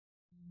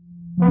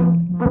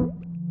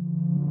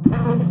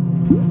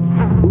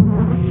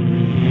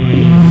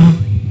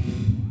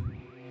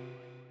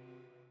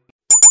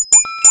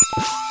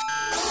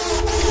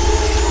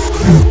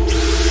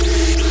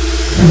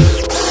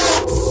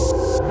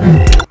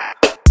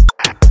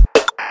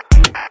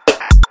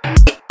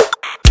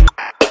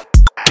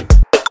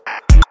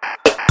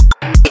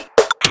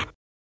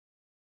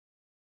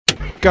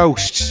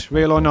Ghosts,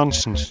 real or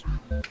nonsense?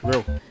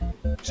 Real.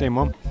 Seen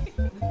one?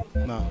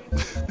 No.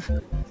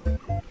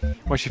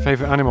 What's your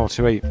favourite animal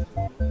to eat?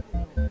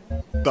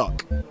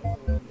 Duck.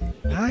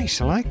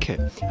 Nice, I like it.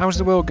 How's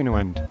the world going to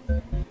end?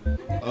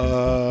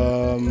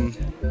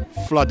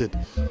 Flooded.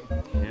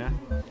 Yeah.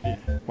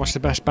 What's the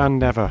best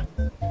band ever?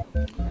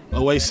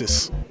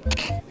 Oasis.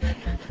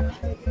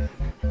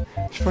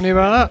 It's funny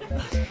about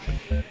that.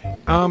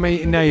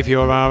 Army, Navy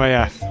or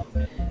RAF?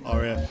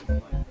 RAF.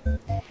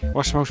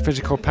 What's the most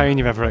physical pain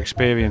you've ever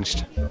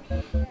experienced?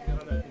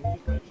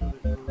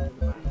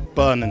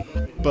 Burning.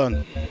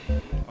 Burn.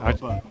 I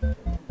Burn.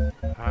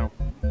 How?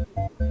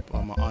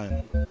 By my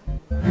iron.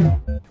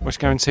 What's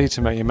guaranteed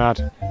to make you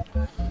mad?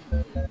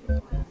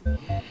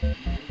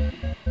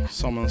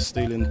 Someone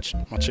stealing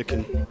my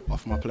chicken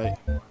off my plate.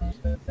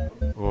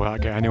 Oh,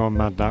 that'd get anyone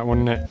mad, that,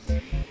 wouldn't it?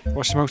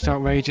 What's the most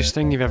outrageous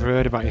thing you've ever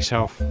heard about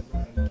yourself?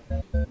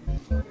 That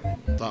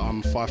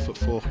I'm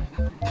 5'4".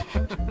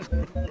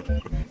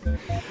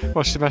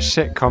 What's the best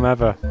sitcom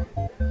ever?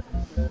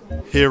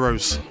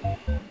 Heroes.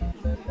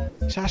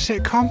 Is that a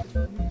sitcom?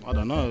 I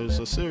don't know. It's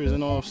a series, of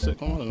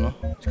sitcom. I don't know.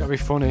 It's got to be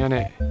funny,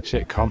 innit?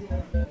 Sitcom.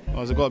 Oh,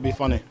 has it got to be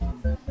funny?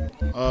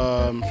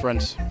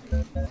 Friends.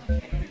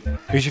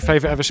 Who's your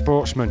favourite ever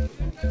sportsman?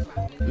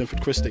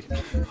 Linford Christie.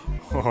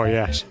 Oh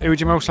yes. Who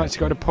would you most like to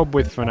go to the pub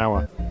with for an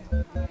hour?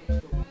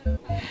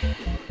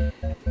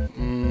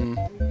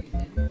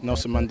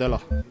 Nelson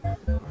Mandela.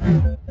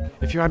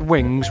 If you had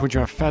wings, would you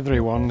have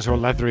feathery ones or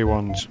leathery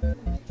ones?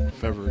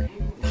 Feathery.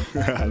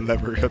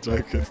 Leathery, I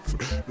joke.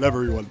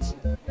 Leathery ones.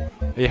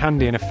 Are you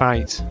handy in a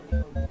fight?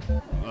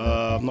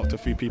 I've knocked a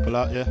few people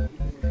out, yeah.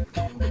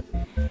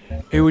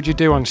 Who would you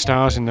do on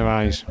Stars in Their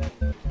Eyes?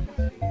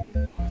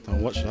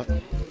 Don't watch that.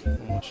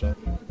 Don't watch that.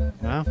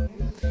 No?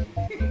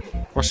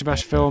 What's the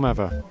best film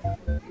ever?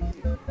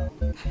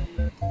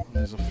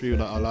 There's a few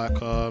that I like.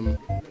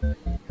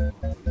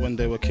 When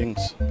They Were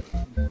Kings.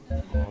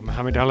 Oh,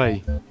 Muhammad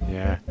Ali?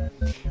 Yeah.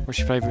 What's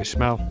your favourite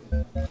smell?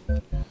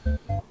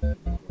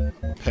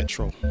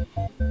 Petrol.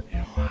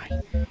 Yeah,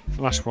 why?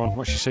 Last one,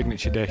 what's your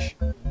signature dish?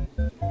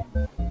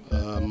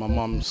 My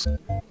mum's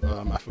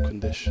African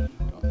dish.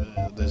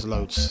 There's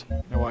loads.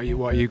 Now,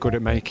 what are you good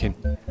at making?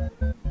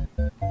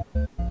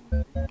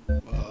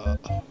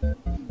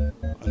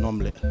 An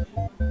omelette.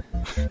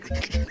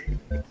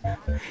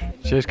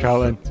 Cheers,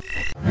 Carlton.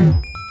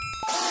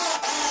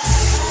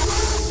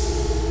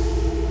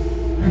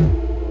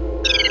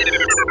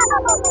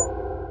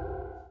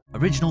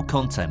 Original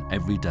content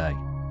every day.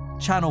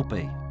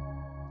 Channelbee.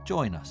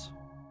 Join us.